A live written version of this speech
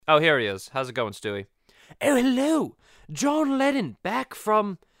Oh, here he is. How's it going, Stewie? Oh, hello! John Lennon, back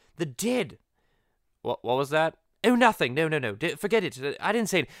from the dead. What was that? Oh, nothing. No. Forget it. I didn't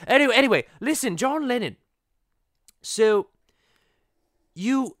say it. Anyway, listen, John Lennon. So,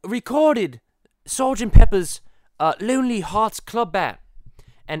 you recorded Sgt. Pepper's Lonely Hearts Club Band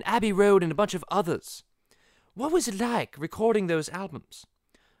and Abbey Road and a bunch of others. What was it like recording those albums?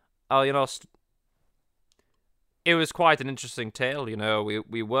 Oh, it was quite an interesting tale.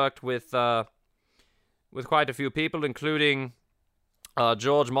 We worked with quite a few people, including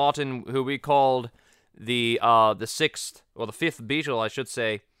George Martin, who we called the sixth or the fifth Beatle, I should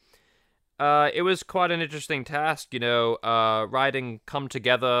say. It was quite an interesting task, writing "Come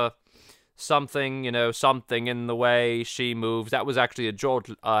Together," something in the way she moves. That was actually a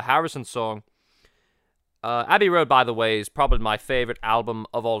George Harrison song. Abbey Road, by the way, is probably my favorite album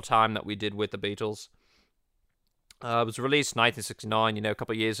of all time that we did with the Beatles. It was released in 1969, a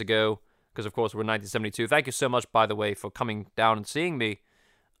couple of years ago, because of course we're in 1972. Thank you so much, by the way, for coming down and seeing me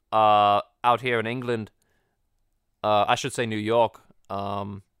out here in England. I should say New York.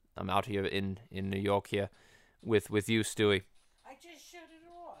 I'm out here in New York here with you, Stewie. I just shut it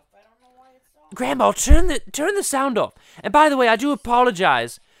off. I don't know why it's on. Grandma, turn the sound off. And by the way, I do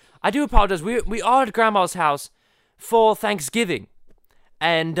apologize. We are at Grandma's house for Thanksgiving,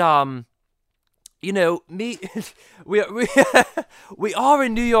 and me, we are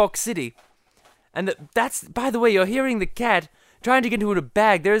in New York City, and that's, by the way, you're hearing the cat trying to get into a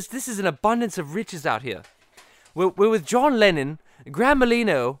bag. This is an abundance of riches out here. We're with John Lennon,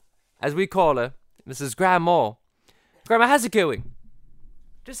 Grandmalino, as we call her, Mrs. Grandma. Grandma, how's it going?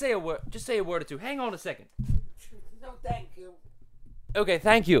 Just say a word or two. Hang on a second. No, thank you. Okay,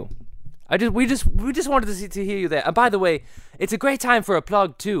 thank you. We just wanted to hear you there. And by the way, it's a great time for a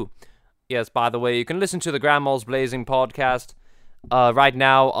plug too. Yes, by the way, you can listen to the Grandma's Blazing podcast right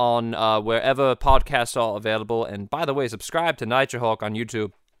now on wherever podcasts are available. And by the way, subscribe to Nitrohawk on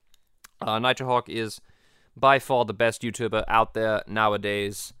YouTube. Nitrohawk is by far the best YouTuber out there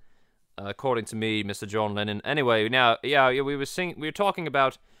nowadays, according to me, Mr. John Lennon. Anyway, now, we were talking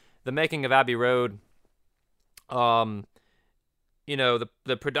about the making of Abbey Road. The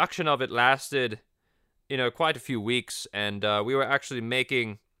production of it lasted, quite a few weeks, and we were actually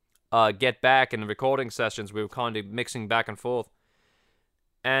making Get Back in the recording sessions. We were kind of mixing back and forth.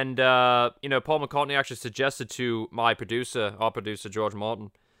 And, Paul McCartney actually suggested to our producer, George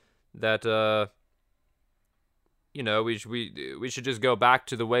Martin, that, we should just go back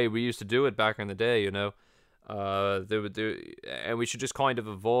to the way we used to do it back in the day, and we should just kind of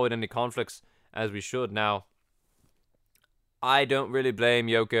avoid any conflicts as we should. Now, I don't really blame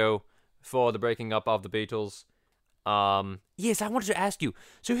Yoko for the breaking up of the Beatles. Yes, I wanted to ask you,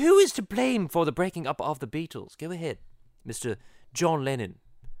 so who is to blame for the breaking up of the Beatles? Go ahead, Mr. John Lennon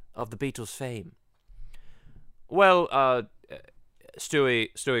of the Beatles fame. Well,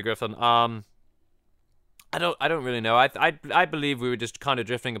 Stewie Griffin, I don't really know. I believe we were just kind of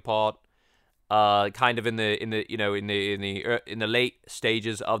drifting apart, kind of in the late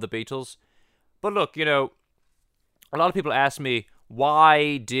stages of the Beatles. But look, a lot of people ask me,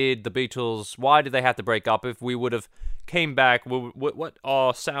 why did they have to break up? If we would have came back, what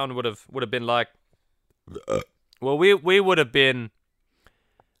our sound would have been like? Well, we would have been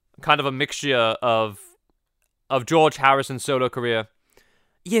kind of a mixture of George Harrison's solo career.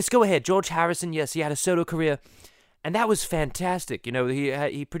 Yes, go ahead, George Harrison. Yes, he had a solo career, and that was fantastic.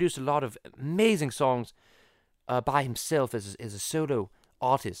 He produced a lot of amazing songs by himself as a solo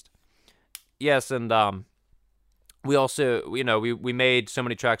artist. Yes, and we also, we made so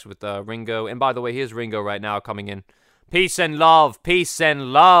many tracks with Ringo. And by the way, here's Ringo right now coming in. Peace and love, peace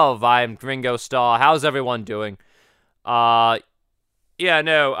and love. I'm Ringo Starr. How's everyone doing? We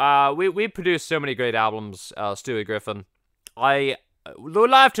produced so many great albums, Stewie Griffin. I would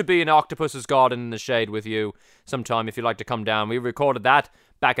love to be in Octopus's Garden in the Shade with you sometime if you'd like to come down. We recorded that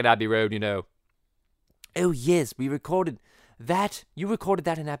back at Abbey Road, Oh, yes, we recorded that. You recorded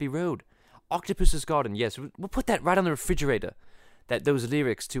that in Abbey Road. Octopus's Garden, yes. We'll put that right on the refrigerator. Those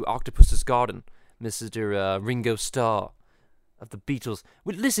lyrics to Octopus's Garden, Mr. Ringo Starr of the Beatles.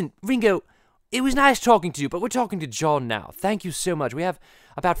 Well, listen, Ringo, it was nice talking to you, but we're talking to John now. Thank you so much. We have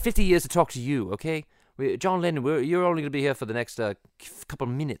about 50 years to talk to you, okay? John Lennon, you're only going to be here for the next couple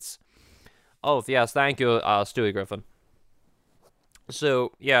of minutes. Oh, yes, thank you, Stewie Griffin.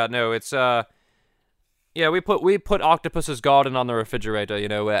 So, it's, we put Octopus's Garden on the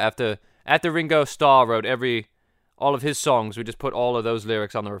refrigerator, after Ringo Starr wrote all of his songs, we just put all of those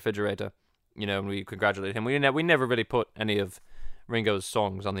lyrics on the refrigerator, and we congratulated him. We never really put any of Ringo's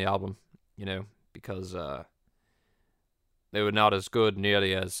songs on the album, because, they were not as good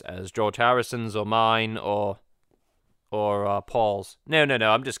nearly as George Harrison's or mine or Paul's. No.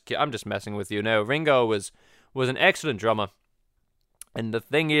 I'm just messing with you. No, Ringo was an excellent drummer. And the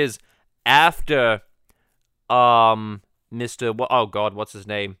thing is, after what's his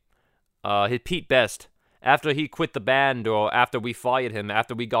name? Pete Best. After he quit the band, or after we fired him,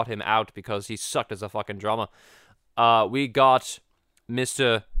 after we got him out because he sucked as a fucking drummer, we got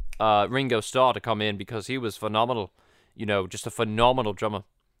Mr. Ringo Starr to come in because he was phenomenal. Just a phenomenal drummer.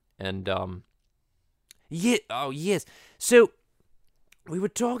 And yes. So we were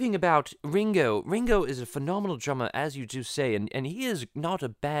talking about Ringo. Ringo is a phenomenal drummer, as you do say, and he is not a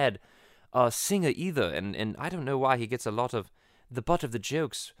bad singer either. And I don't know why he gets a lot of the butt of the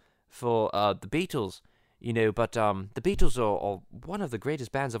jokes for the Beatles, but the Beatles are one of the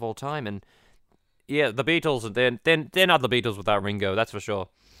greatest bands of all time. And yeah, the Beatles, and they're not the Beatles without Ringo, that's for sure.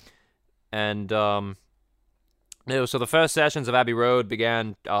 And so the first sessions of Abbey Road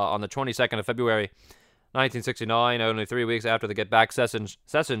began on the 22nd of February, 1969, only 3 weeks after the Get Back sessions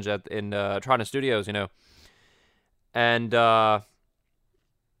in Trident Studios, and there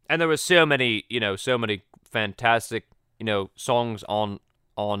were so many fantastic, songs on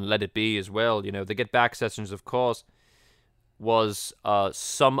Let It Be as well. The Get Back sessions, of course, was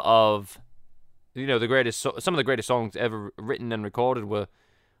some of the greatest songs ever written and recorded were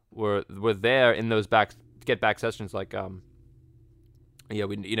there in those Get Back sessions. Like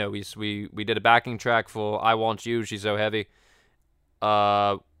we did a backing track for I Want You, She's So Heavy,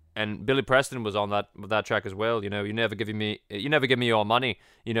 and Billy Preston was on that track as well. You never give me your money.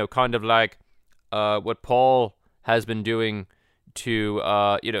 Kind of like what Paul has been doing to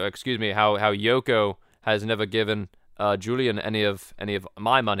how Yoko has never given Julian any of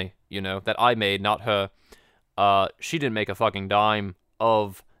my money. That I made, not her. She didn't make a fucking dime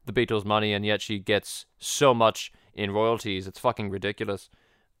of the Beatles' money, and yet she gets so much in royalties. It's fucking ridiculous.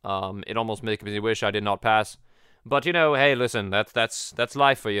 It almost makes me wish I did not pass. But hey, listen, that's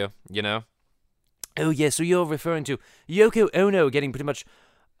life for you. Oh yeah, so you're referring to Yoko Ono getting pretty much,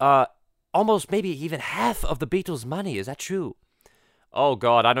 almost maybe even half of the Beatles' money. Is that true? Oh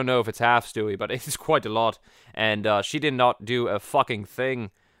god, I don't know if it's half, Stewie, but it's quite a lot. And she did not do a fucking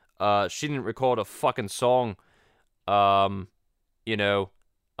thing. She didn't record a fucking song.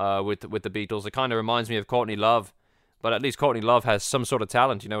 With the Beatles. It kind of reminds me of Courtney Love, but at least Courtney Love has some sort of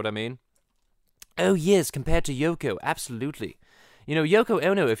talent, you know what I mean? Oh yes, compared to Yoko, absolutely. Yoko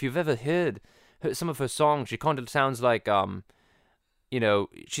Ono, if you've ever heard some of her songs, she kind of sounds like,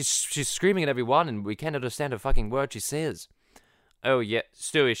 she's screaming at everyone, and we can't understand a fucking word she says. Oh yeah,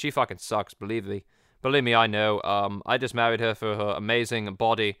 Stewie, she fucking sucks, believe me. Believe me, I know. I just married her for her amazing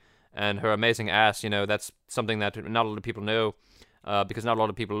body and her amazing ass. That's something that not a lot of people know. Because not a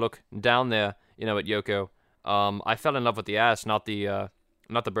lot of people look down there, at Yoko. I fell in love with the ass, not the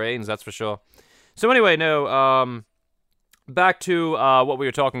brains, that's for sure. So anyway, back to what we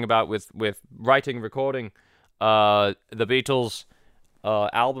were talking about with writing, recording the Beatles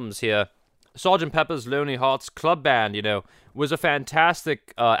albums here. Sgt. Pepper's Lonely Hearts Club Band, was a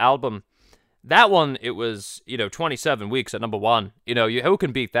fantastic album. That one, it was, 27 weeks at number one. Who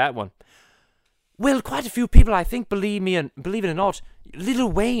can beat that one? Well, quite a few people, I think, believe it or not, Lil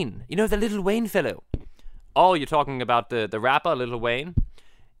Wayne. The Lil Wayne fellow. Oh, you're talking about the rapper, Lil Wayne?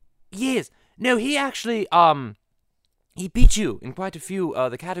 Yes. No, he actually, he beat you in quite a few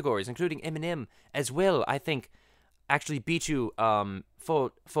the categories, including Eminem as well, I think, actually beat you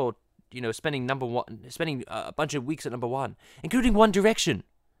for spending a bunch of weeks at number one, including One Direction.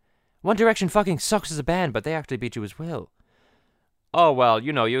 One Direction fucking sucks as a band, but they actually beat you as well. Oh, well,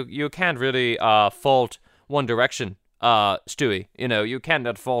 you can't really fault One Direction, Stewie. You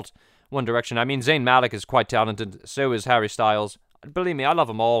cannot fault One Direction. I mean, Zayn Malik is quite talented, so is Harry Styles. Believe me, I love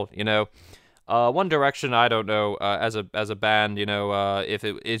them all, One Direction, I don't know, as a band, if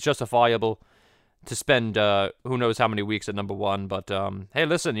it's justifiable to spend who knows how many weeks at number one, but hey,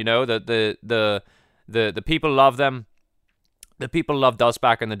 listen, the people love them. The people loved us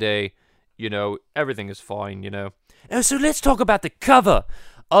back in the day. Everything is fine, Oh, so let's talk about the cover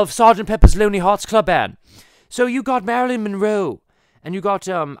of Sgt. Pepper's Lonely Hearts Club Band. So you got Marilyn Monroe, and you got,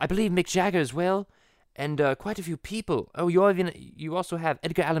 I believe, Mick Jagger as well, and quite a few people. Oh, you also have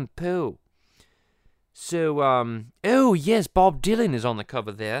Edgar Allan Poe. So, oh, yes, Bob Dylan is on the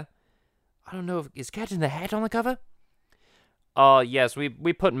cover there. I don't know, is Cat in the Hat on the cover? Yes,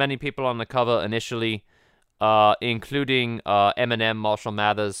 we put many people on the cover initially, including Eminem, Marshall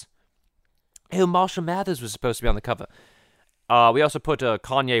Mathers. Oh, Marshall Mathers was supposed to be on the cover. We also put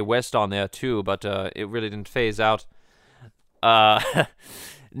Kanye West on there too, but it really didn't phase out. No,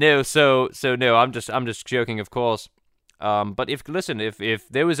 so no, I'm just joking, of course. But if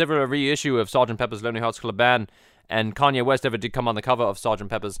there was ever a reissue of Sgt. Pepper's Lonely Hearts Club Band, and Kanye West ever did come on the cover of Sgt.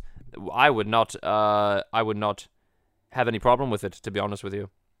 Pepper's, I would not have any problem with it, to be honest with you.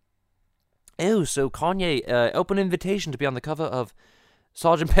 Oh, so Kanye, open invitation to be on the cover of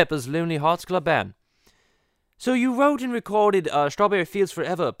Sgt. Pepper's Lonely Hearts Club Band. So you wrote and recorded Strawberry Fields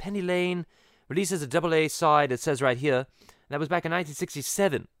Forever, Penny Lane, released as a double-A side, it says right here. That was back in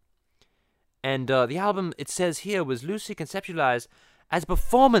 1967. And the album, it says here, was loosely conceptualized as a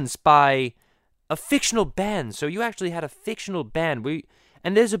performance by a fictional band. So you actually had a fictional band.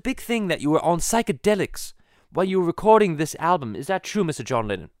 And there's a big thing that you were on psychedelics while you were recording this album. Is that true, Mr. John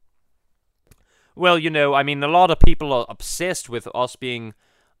Lennon? Well, a lot of people are obsessed with us being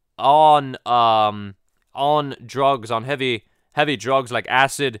on drugs, on heavy drugs like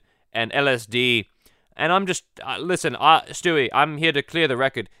acid and LSD. And I'm just, listen, Stewie, I'm here to clear the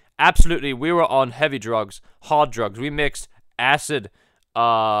record. Absolutely, we were on heavy drugs, hard drugs. We mixed acid,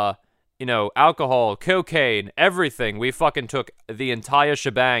 alcohol, cocaine, everything. We fucking took the entire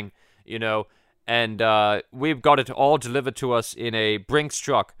shebang, and we've got it all delivered to us in a Brinks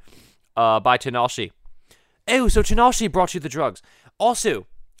truck by Tanashi. Oh, so Tanashi brought you the drugs. Also,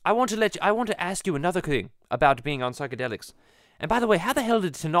 I want to ask you another thing about being on psychedelics. And by the way, how the hell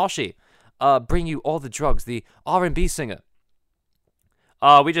did Tanashi bring you all the drugs, the R&B singer?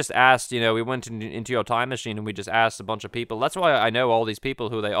 We just asked, we went into your time machine and we just asked a bunch of people. That's why I know all these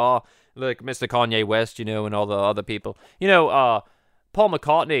people, who they are, like Mr. Kanye West, and all the other people. Paul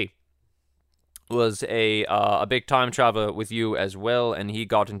McCartney was a big time traveler with you as well, and he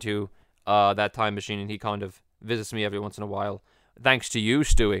got into that time machine, and he kind of visits me every once in a while. Thanks to you,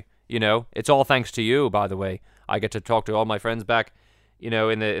 Stewie. It's all thanks to you, by the way. I get to talk to all my friends back, in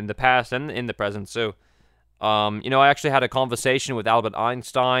the past and in the present. So, I actually had a conversation with Albert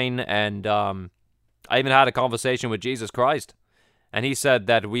Einstein, and I even had a conversation with Jesus Christ. And he said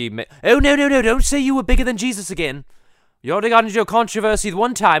that Oh, no, don't say you were bigger than Jesus again. You already got into a controversy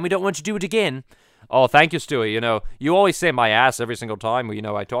one time. We don't want you to do it again. Oh, thank you, Stewie. You always say my ass every single time,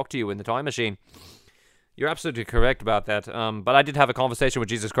 I talk to you in the time machine. You're absolutely correct about that. But I did have a conversation with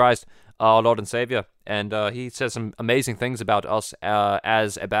Jesus Christ, our Lord and Savior, and he says some amazing things about us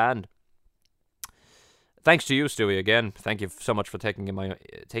as a band. Thanks to you, Stewie, again. Thank you so much for taking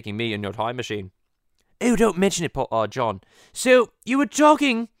me in your time machine. Oh, don't mention it, John. So, you were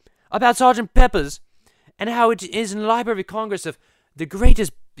talking about Sgt. Pepper's and how it is in the Library of Congress of the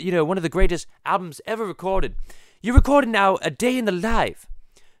greatest, one of the greatest albums ever recorded. You recorded now A Day in the Life.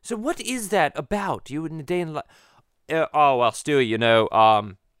 So what is that about? You in A Day in the Life? Stewie,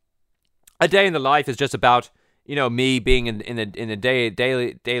 A Day in the Life is just about, me being in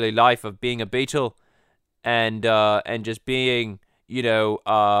the daily life of being a Beatle, and just being,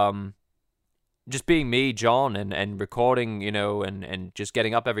 just being me, John, and recording, and just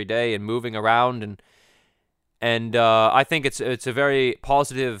getting up every day and moving around, and I think it's a very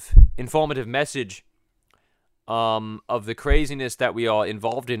positive, informative message of the craziness that we are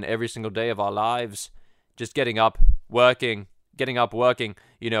involved in every single day of our lives. Just getting up, working,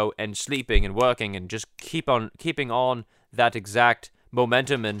 and sleeping and working, and just keeping on that exact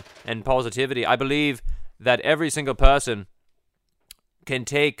momentum and positivity. I believe that every single person can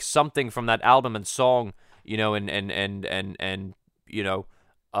take something from that album and song, and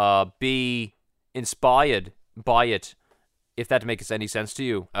be inspired by it, if that makes any sense to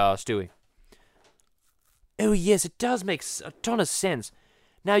you, Stewie. Oh yes, it does make a ton of sense.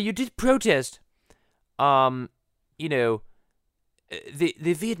 Now, you did protest, the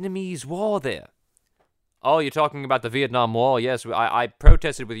Vietnamese War there. Oh, you're talking about the Vietnam War? Yes, I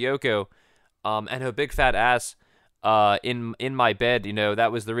protested with Yoko, and her big fat ass, in my bed.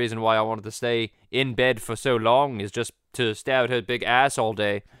 That was the reason why I wanted to stay in bed for so long, is just to stare at her big ass all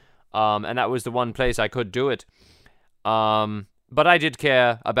day. And that was the one place I could do it. But I did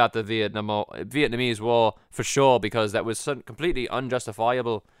care about the Vietnamese War for sure, because that was completely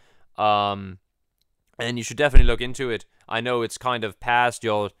unjustifiable. And you should definitely look into it. I know it's kind of past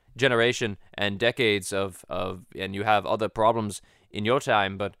your generation and decades and you have other problems in your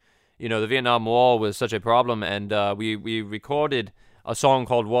time, but the Vietnam War was such a problem, and we recorded a song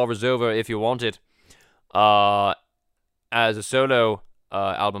called War Is Over If You Want It, as a solo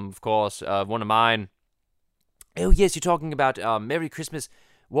album, of course, one of mine. Oh yes, you're talking about Merry Christmas,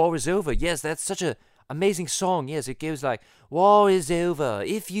 War Is Over. Yes, that's such a amazing song. Yes, it goes like, War is over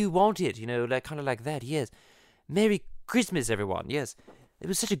if you want it, like kind of like that. Yes, Merry Christmas, everyone. Yes, it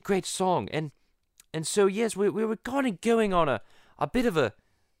was such a great song, and so yes, we were kind of going on a bit of a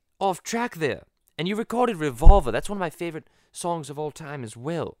off track there, and you recorded Revolver. That's one of my favorite songs of all time as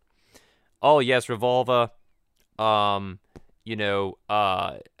well. Oh yes, Revolver. You know,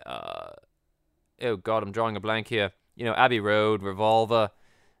 oh god, I'm drawing a blank here. You know, Abbey Road, Revolver,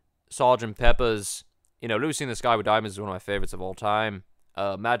 Sergeant Pepper's. You know, Lucy in the Sky with Diamonds is one of my favorites of all time.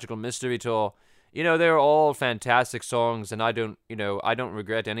 Magical Mystery Tour. You know, they're all fantastic songs, and I don't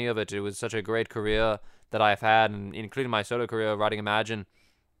regret any of it. It was such a great career that I've had, and including my solo career writing Imagine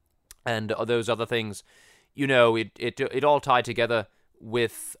and those other things. You know, it all tied together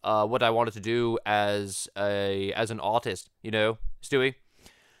with what I wanted to do as an artist. You know, Stewie.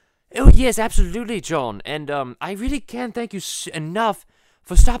 Oh yes, absolutely, John. And I really can't thank you enough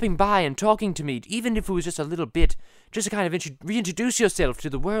for stopping by and talking to me, even if it was just a little bit, just to kind of reintroduce yourself to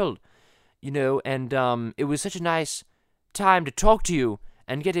the world. You know, and it was such a nice time to talk to you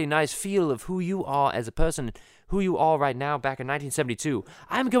and get a nice feel of who you are as a person, who you are right now back in 1972.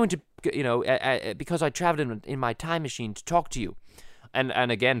 I'm going to, you know, because I traveled in my time machine to talk to you.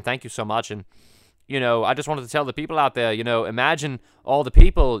 And again, thank you so much. And, you know, I just wanted to tell the people out there, you know, imagine all the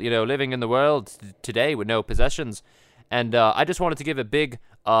people, you know, living in the world today with no possessions. And I just wanted to give a big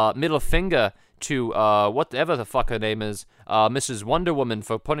middle finger to whatever the fuck her name is, Mrs. Wonder Woman,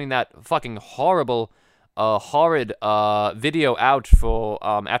 for putting that fucking horrid video out for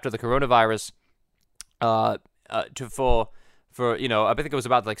after the coronavirus, for you know, I think it was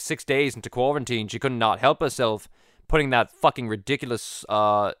about like 6 days into quarantine. She could not help herself putting that fucking ridiculous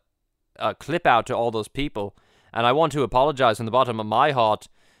clip out to all those people. And I want to apologize from the bottom of my heart.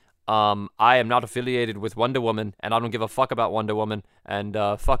 I am not affiliated with Wonder Woman, and I don't give a fuck about Wonder Woman, and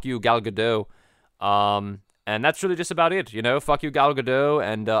fuck you, Gal Gadot. And that's really just about it, you know, fuck you, Gal Gadot,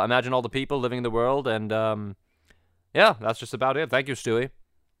 and imagine all the people living in the world, and yeah, that's just about it. Thank you, Stewie.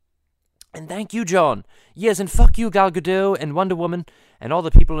 And thank you, John. Yes, and fuck you, Gal Gadot, and Wonder Woman, and all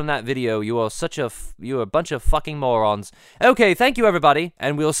the people in that video. You are a bunch of fucking morons. Okay, thank you, everybody,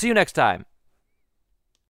 and we'll see you next time.